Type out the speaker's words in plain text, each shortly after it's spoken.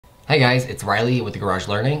Hi guys, it's Riley with the Garage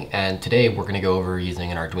Learning, and today we're going to go over using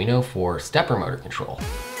an Arduino for stepper motor control.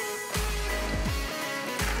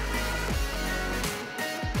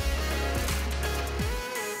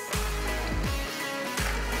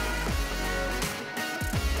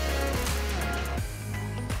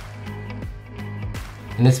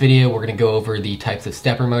 In this video, we're going to go over the types of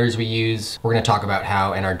stepper motors we use. We're going to talk about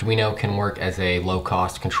how an Arduino can work as a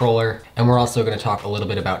low-cost controller. And we're also going to talk a little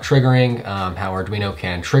bit about triggering, how Arduino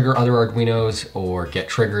can trigger other Arduinos or get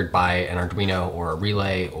triggered by an Arduino or a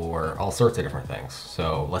relay or all sorts of different things.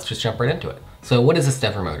 So let's just jump right into it. So what is a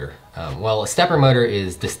stepper motor? Well, a stepper motor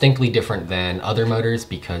is distinctly different than other motors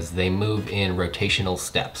because they move in rotational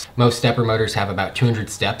steps. Most stepper motors have about 200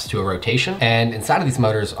 steps to a rotation, and inside of these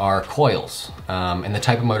motors are coils. And the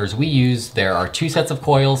type of motors we use, there are 2 sets of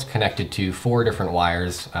coils connected to 4 different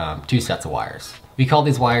wires, 2 sets of wires. We call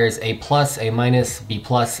these wires A+, A-, B+,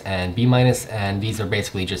 and B-, and these are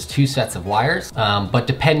basically just 2 sets of wires. But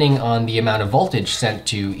depending on the amount of voltage sent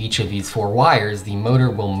to each of these 4 wires, the motor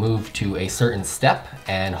will move to a certain step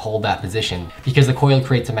and hold that position because the coil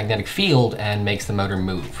creates a magnetic field and makes the motor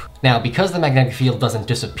move. Now, because the magnetic field doesn't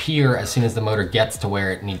disappear as soon as the motor gets to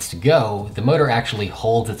where it needs to go, the motor actually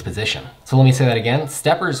holds its position. So let me say that again.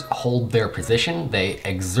 Steppers hold their position. They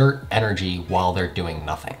exert energy while they're doing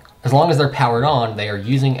nothing. As long as they're powered on, they are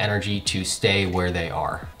using energy to stay where they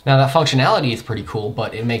are. Now that functionality is pretty cool,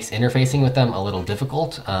 but it makes interfacing with them a little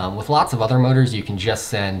difficult. With lots of other motors, you can just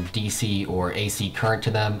send DC or AC current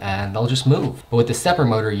to them and they'll just move. But with the stepper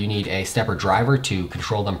motor, you need a stepper driver to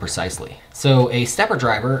control them precisely. So a stepper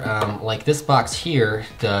driver, like this box here,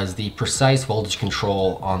 does the precise voltage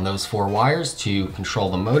control on those 4 wires to control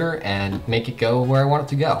the motor and make it go where I want it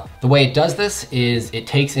to go. The way it does this is it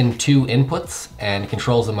takes in 2 inputs and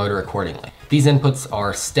controls the motor accordingly. These inputs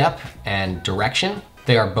are step and direction.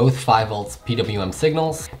 They are both 5 volts PWM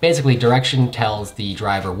signals. Basically, direction tells the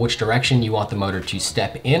driver which direction you want the motor to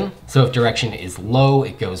step in. So if direction is low,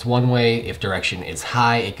 it goes one way. If direction is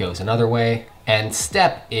high, it goes another way. And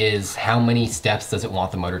step is how many steps does it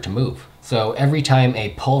want the motor to move. So every time a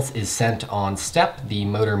pulse is sent on step, the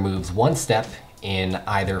motor moves 1 step in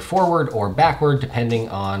either forward or backward, depending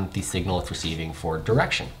on the signal it's receiving for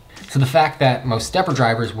direction. So the fact that most stepper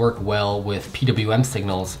drivers work well with PWM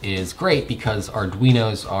signals is great because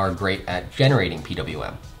Arduinos are great at generating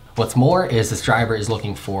PWM. What's more is this driver is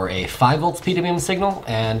looking for a 5 volts PWM signal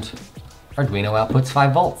and Arduino outputs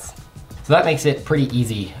 5 volts. So that makes it pretty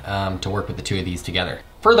easy to work with the 2 of these together.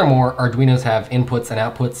 Furthermore, Arduinos have inputs and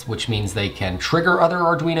outputs, which means they can trigger other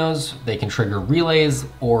Arduinos, they can trigger relays,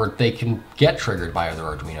 or they can get triggered by other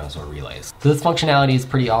Arduinos or relays. So this functionality is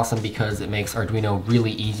pretty awesome because it makes Arduino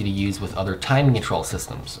really easy to use with other timing control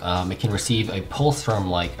systems. It can receive a pulse from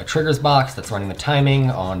like a triggers box that's running the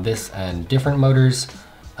timing on this and different motors.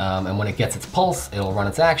 And when it gets its pulse, it'll run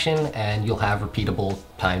its action and you'll have repeatable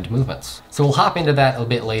timed movements. So we'll hop into that a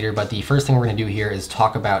bit later, but the first thing we're gonna do here is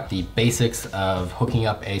talk about the basics of hooking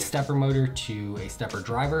up a stepper motor to a stepper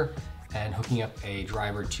driver and hooking up a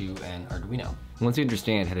driver to an Arduino. Once you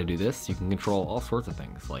understand how to do this, you can control all sorts of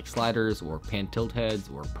things like sliders or pan tilt heads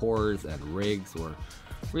or pores and rigs or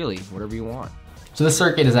really whatever you want. So this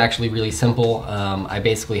circuit is actually really simple. I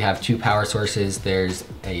basically have 2 power sources. There's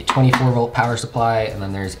a 24 volt power supply and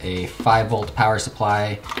then there's a 5 volt power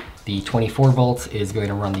supply. The 24 volts is going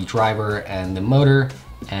to run the driver and the motor,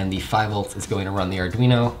 and the 5 volts is going to run the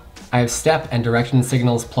Arduino. I have step and direction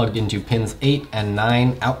signals plugged into pins 8 and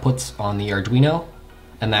 9 outputs on the Arduino,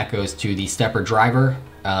 and that goes to the stepper driver,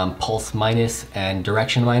 pulse minus and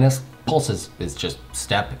direction minus. Pulse is just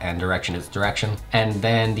step and direction is direction. And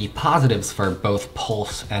then the positives for both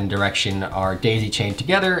pulse and direction are daisy chained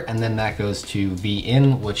together, and then that goes to V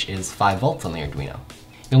in, which is 5 volts on the Arduino.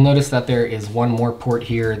 You'll notice that there is one more port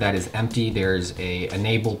here that is empty. There's a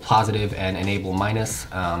enable positive and enable minus.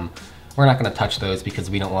 We're not going to touch those because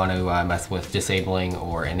we don't want to mess with disabling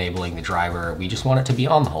or enabling the driver. We just want it to be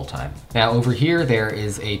on the whole time. Now over here, there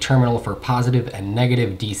is a terminal for positive and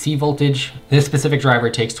negative DC voltage. This specific driver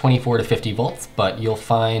takes 24 to 50 volts, but you'll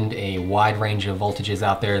find a wide range of voltages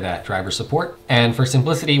out there that drivers support. And for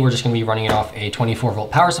simplicity, we're just going to be running it off a 24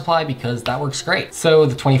 volt power supply because that works great. So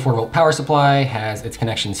the 24 volt power supply has its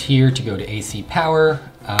connections here to go to AC power.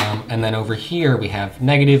 And then over here we have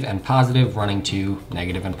negative and positive running to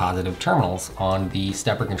negative and positive terminals on the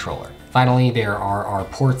stepper controller. Finally, there are our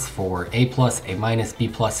ports for A+, A-,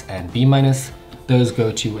 B+, and B-. Those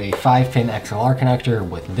go to a 5-pin XLR connector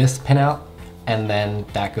with this pin out, and then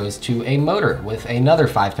that goes to a motor with another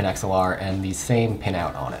 5-pin XLR and the same pin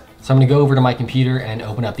out on it. So I'm going to go over to my computer and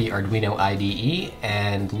open up the Arduino IDE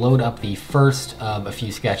and load up the first of a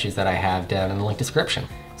few sketches that I have down in the link description.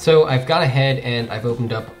 So I've gone ahead and I've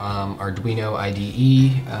opened up Arduino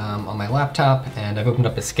IDE on my laptop, and I've opened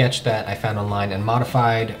up a sketch that I found online and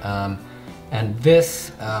modified. And this,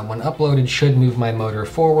 when uploaded, should move my motor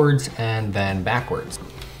forwards and then backwards.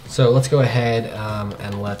 So let's go ahead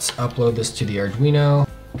and let's upload this to the Arduino.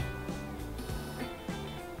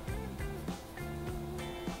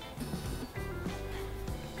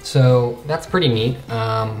 So that's pretty neat,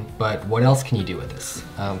 but what else can you do with this?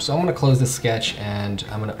 So I'm gonna close this sketch and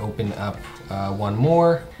I'm gonna open up one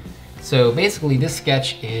more. So basically this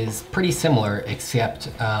sketch is pretty similar, except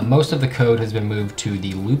most of the code has been moved to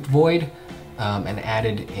the loop void and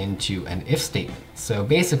added into an if statement. So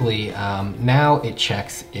basically now it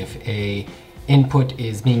checks if a input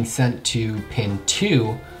is being sent to pin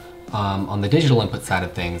 2 on the digital input side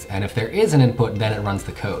of things, and if there is an input, then it runs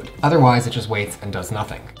the code. Otherwise, it just waits and does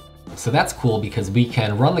nothing. So that's cool because we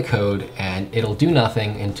can run the code and it'll do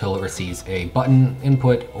nothing until it receives a button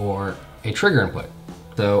input or a trigger input.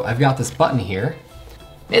 So I've got this button here.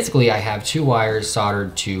 Basically, I have 2 wires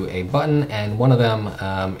soldered to a button, and one of them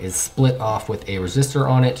is split off with a resistor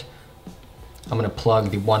on it. I'm gonna plug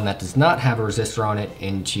the one that does not have a resistor on it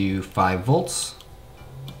into 5 volts.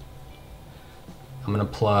 I'm gonna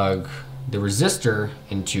plug the resistor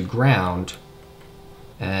into ground,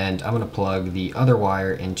 and I'm gonna plug the other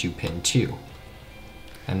wire into pin 2.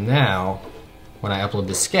 And now, when I upload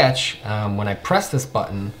the sketch, when I press this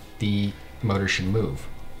button, the motor should move.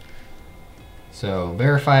 So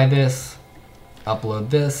verify this,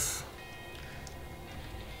 upload this,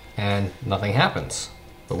 and nothing happens.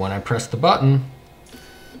 But when I press the button,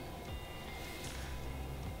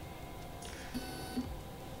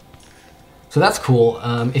 so that's cool.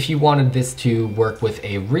 If you wanted this to work with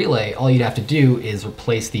a relay, all you'd have to do is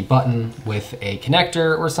replace the button with a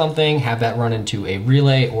connector or something, have that run into a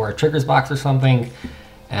relay or a triggers box or something,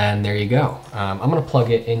 and there you go. I'm gonna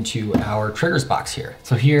plug it into our triggers box here.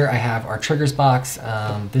 So here I have our triggers box.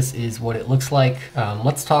 This is what it looks like.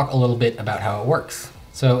 Let's talk a little bit about how it works.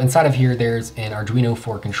 So inside of here, there's an Arduino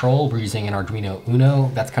for control. We're using an Arduino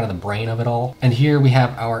Uno. That's kind of the brain of it all. And here we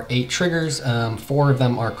have our 8 triggers. 4 of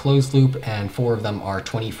them are closed loop and 4 of them are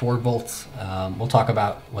 24 volts. We'll talk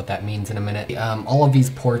about what that means in a minute. All of these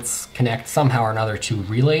ports connect somehow or another to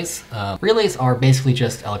relays. Relays are basically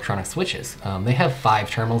just electronic switches. They have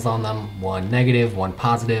 5 terminals on them, 1 negative, 1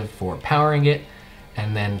 positive for powering it,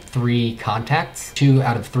 and then 3 contacts. 2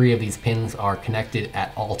 out of 3 of these pins are connected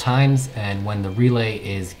at all times, and when the relay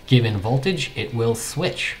is given voltage, it will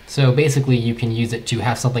switch. So basically you can use it to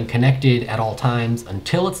have something connected at all times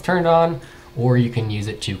until it's turned on, or you can use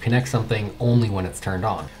it to connect something only when it's turned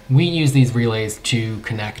on. We use these relays to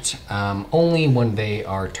connect only when they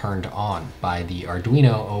are turned on by the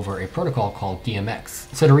Arduino over a protocol called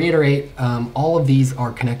DMX. So to reiterate, all of these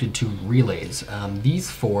are connected to relays. These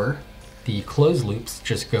 4, the closed loops,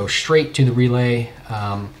 just go straight to the relay,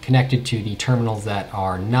 connected to the terminals that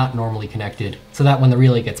are not normally connected, so that when the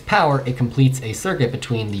relay gets power, it completes a circuit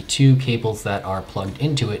between the 2 cables that are plugged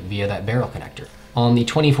into it via that barrel connector. On the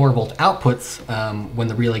 24 volt outputs, when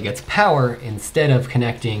the relay gets power, instead of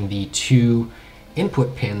connecting the 2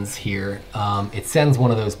 input pins here, it sends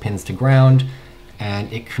one of those pins to ground,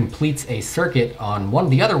 and it completes a circuit on one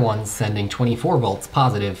of the other ones, sending 24 volts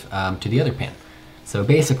positive to the other pin. So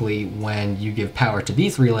basically, when you give power to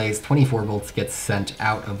these relays, 24 volts gets sent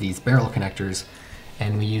out of these barrel connectors,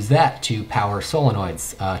 and we use that to power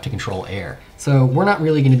solenoids to control air. So we're not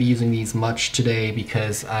really going to be using these much today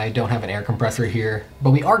because I don't have an air compressor here,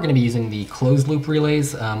 but we are going to be using the closed loop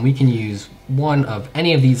relays. We can use one of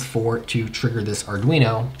any of these 4 to trigger this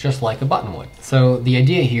Arduino, just like a button would. So the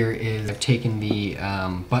idea here is I've taken the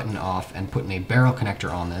button off and put in a barrel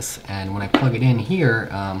connector on this, and when I plug it in here,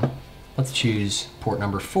 let's choose port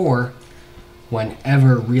number 4.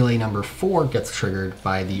 Whenever relay number 4 gets triggered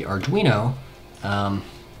by the Arduino,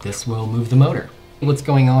 this will move the motor. What's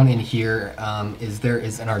going on in here is there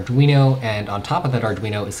is an Arduino, and on top of that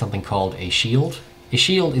Arduino is something called a shield. A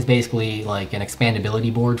shield is basically like an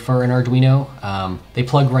expandability board for an Arduino. They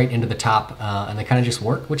plug right into the top and they kind of just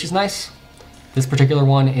work, which is nice. This particular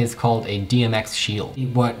one is called a DMX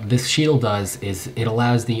shield. What this shield does is it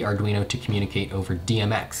allows the Arduino to communicate over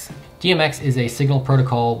DMX. DMX is a signal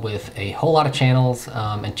protocol with a whole lot of channels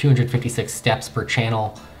and 256 steps per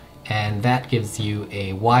channel, and that gives you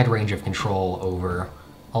a wide range of control over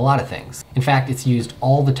a lot of things. In fact, it's used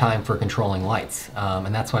all the time for controlling lights,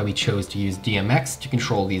 and that's why we chose to use DMX to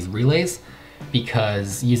control these relays,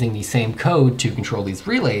 because using the same code to control these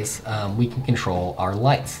relays, we can control our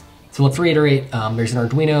lights. So let's reiterate, there's an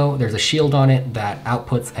Arduino, there's a shield on it that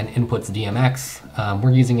outputs and inputs DMX.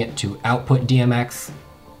 We're using it to output DMX.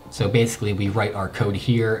 So basically we write our code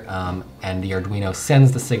here and the Arduino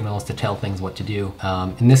sends the signals to tell things what to do.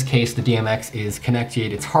 In this case, the DMX is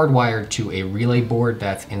connected, it's hardwired to a relay board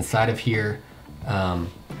that's inside of here. And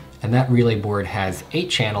that relay board has 8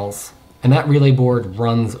 channels. And that relay board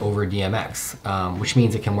runs over DMX, which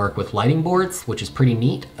means it can work with lighting boards, which is pretty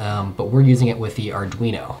neat, but we're using it with the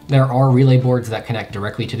Arduino. There are relay boards that connect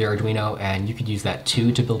directly to the Arduino, and you could use that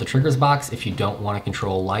too to build a triggers box if you don't want to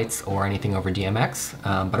control lights or anything over DMX.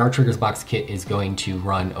 But our triggers box kit is going to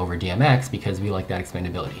run over DMX because we like that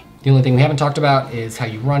expandability. The only thing we haven't talked about is how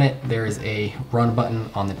you run it. There's a run button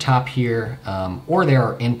on the top here, or there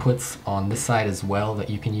are inputs on this side as well that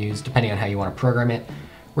you can use depending on how you want to program it.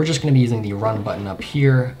 We're just going to be using the run button up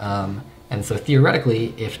here, and so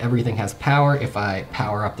theoretically, if everything has power, if I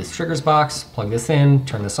power up this triggers box, plug this in,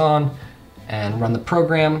 turn this on, and run the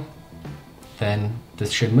program, then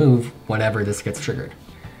this should move whenever this gets triggered.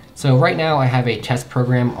 So right now I have a test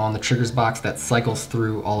program on the triggers box that cycles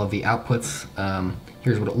through all of the outputs.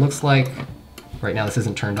 Here's what it looks like. Right now this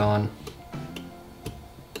isn't turned on,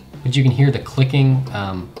 but you can hear the clicking,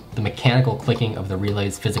 the mechanical clicking of the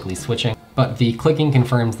relays physically switching. But the clicking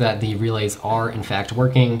confirms that the relays are in fact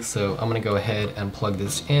working, so I'm going to go ahead and plug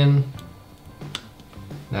this in.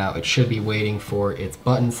 Now it should be waiting for its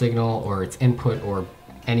button signal or its input or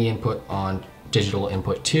any input on digital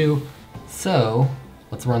input 2. So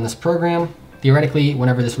let's run this program. Theoretically,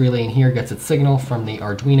 whenever this relay in here gets its signal from the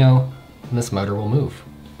Arduino, then this motor will move.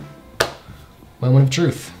 Moment of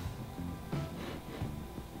truth.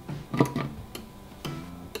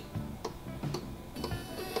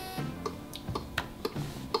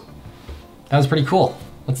 That was pretty cool.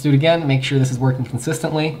 Let's do it again, make sure this is working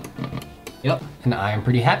consistently. Yep, and I am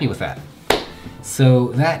pretty happy with that. So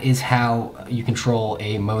that is how you control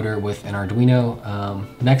a motor with an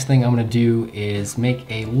Arduino. Next thing I'm gonna do is make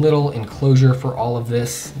a little enclosure for all of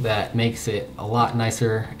this that makes it a lot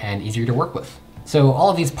nicer and easier to work with. So all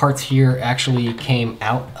of these parts here actually came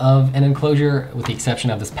out of an enclosure with the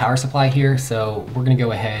exception of this power supply here. So we're gonna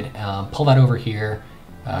go ahead, pull that over here,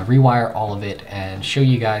 rewire all of it, and show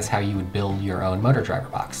you guys how you would build your own motor driver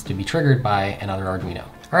box to be triggered by another Arduino.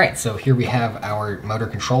 All right, so here we have our motor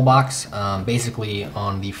control box. Basically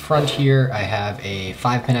on the front here, I have a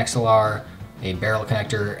 5-pin XLR, a barrel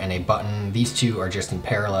connector, and a button. These two are just in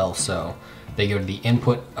parallel, so they go to the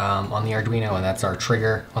input on the Arduino, and that's our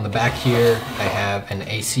trigger. On the back here, I have an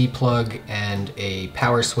AC plug and a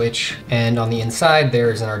power switch. And on the inside,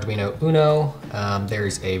 there's an Arduino Uno.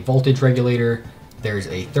 There's a voltage regulator. There's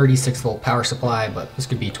a 36-volt power supply, but this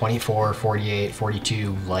could be 24, 48,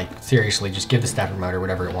 42, like seriously, just give the stepper motor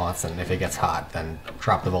whatever it wants, and if it gets hot, then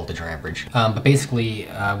drop the voltage or amperage. But basically,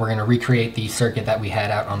 we're gonna recreate the circuit that we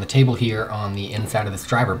had out on the table here on the inside of this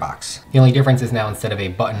driver box. The only difference is now instead of a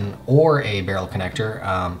button or a barrel connector,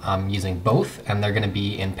 I'm using both, and they're gonna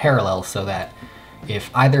be in parallel so that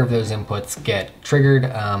if either of those inputs get triggered,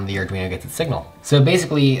 the Arduino gets its signal. So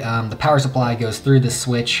basically, the power supply goes through this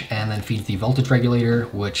switch and then feeds the voltage regulator,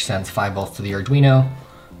 which sends 5 volts to the Arduino,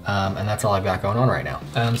 and that's all I've got going on right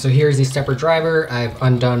now. So here's the stepper driver. I've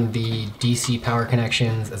undone the DC power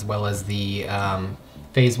connections as well as the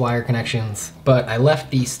phase wire connections, but I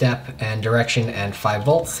left the step and direction and 5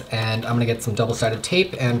 volts, and I'm gonna get some double-sided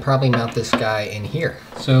tape and probably mount this guy in here.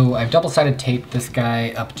 So I've double-sided taped this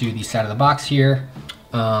guy up to the side of the box here,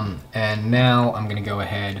 and now I'm gonna go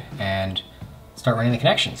ahead and start running the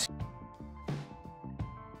connections.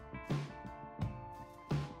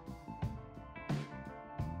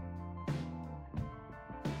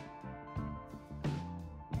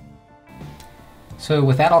 So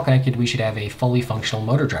with that all connected, we should have a fully functional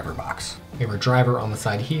motor driver box. We have our driver on the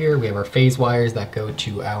side here, we have our phase wires that go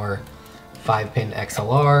to our 5-pin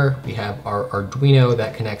XLR, we have our Arduino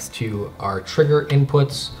that connects to our trigger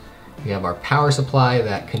inputs, we have our power supply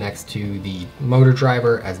that connects to the motor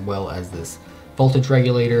driver as well as this voltage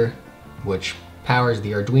regulator, which powers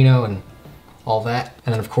the Arduino and all that.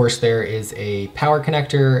 And then of course there is a power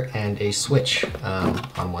connector and a switch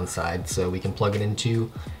on one side so we can plug it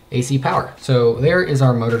into AC power. So there is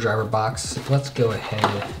our motor driver box. Let's go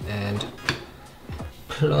ahead and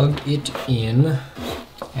plug it in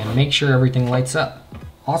and make sure everything lights up.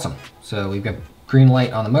 Awesome. So we've got green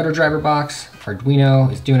light on the motor driver box,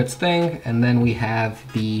 Arduino is doing its thing, and then we have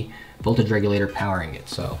the voltage regulator powering it.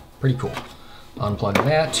 So pretty cool. Unplug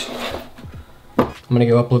that. I'm gonna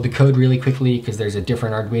go upload the code really quickly because there's a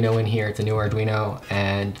different Arduino in here. It's a new Arduino,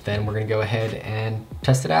 and then we're gonna go ahead and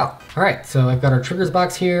test it out. All right, so I've got our triggers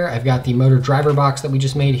box here. I've got the motor driver box that we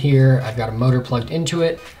just made here. I've got a motor plugged into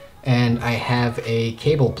it. And I have a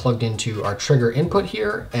cable plugged into our trigger input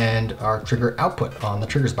here and our trigger output on the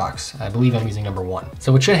triggers box. I believe I'm using number 1.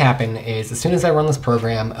 So what should happen is as soon as I run this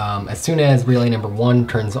program, as soon as relay number 1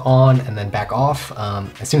 turns on and then back off,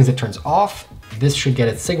 as soon as it turns off, this should get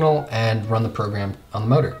its signal and run the program on the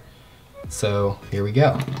motor. So here we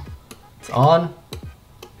go. It's on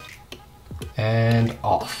and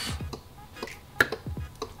off.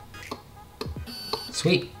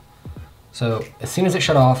 Sweet. So as soon as it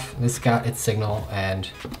shut off, this got its signal and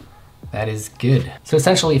that is good. So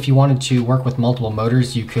essentially, if you wanted to work with multiple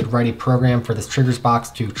motors, you could write a program for this triggers box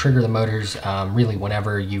to trigger the motors really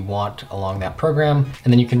whenever you want along that program.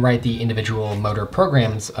 And then you can write the individual motor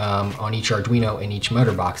programs on each Arduino in each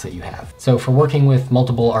motor box that you have. So for working with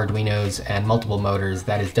multiple Arduinos and multiple motors,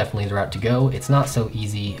 that is definitely the route to go. It's not so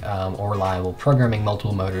easy or reliable programming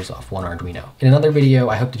multiple motors off one Arduino. In another video,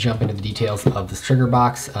 I hope to jump into the details of this trigger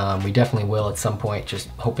box. We definitely will at some point, just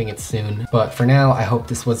hoping it's soon. But for now, I hope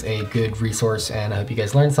this was a good resource and I hope you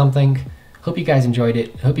guys learned something. Hope you guys enjoyed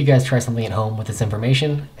it. Hope you guys try something at home with this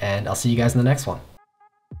information, and I'll see you guys in the next one.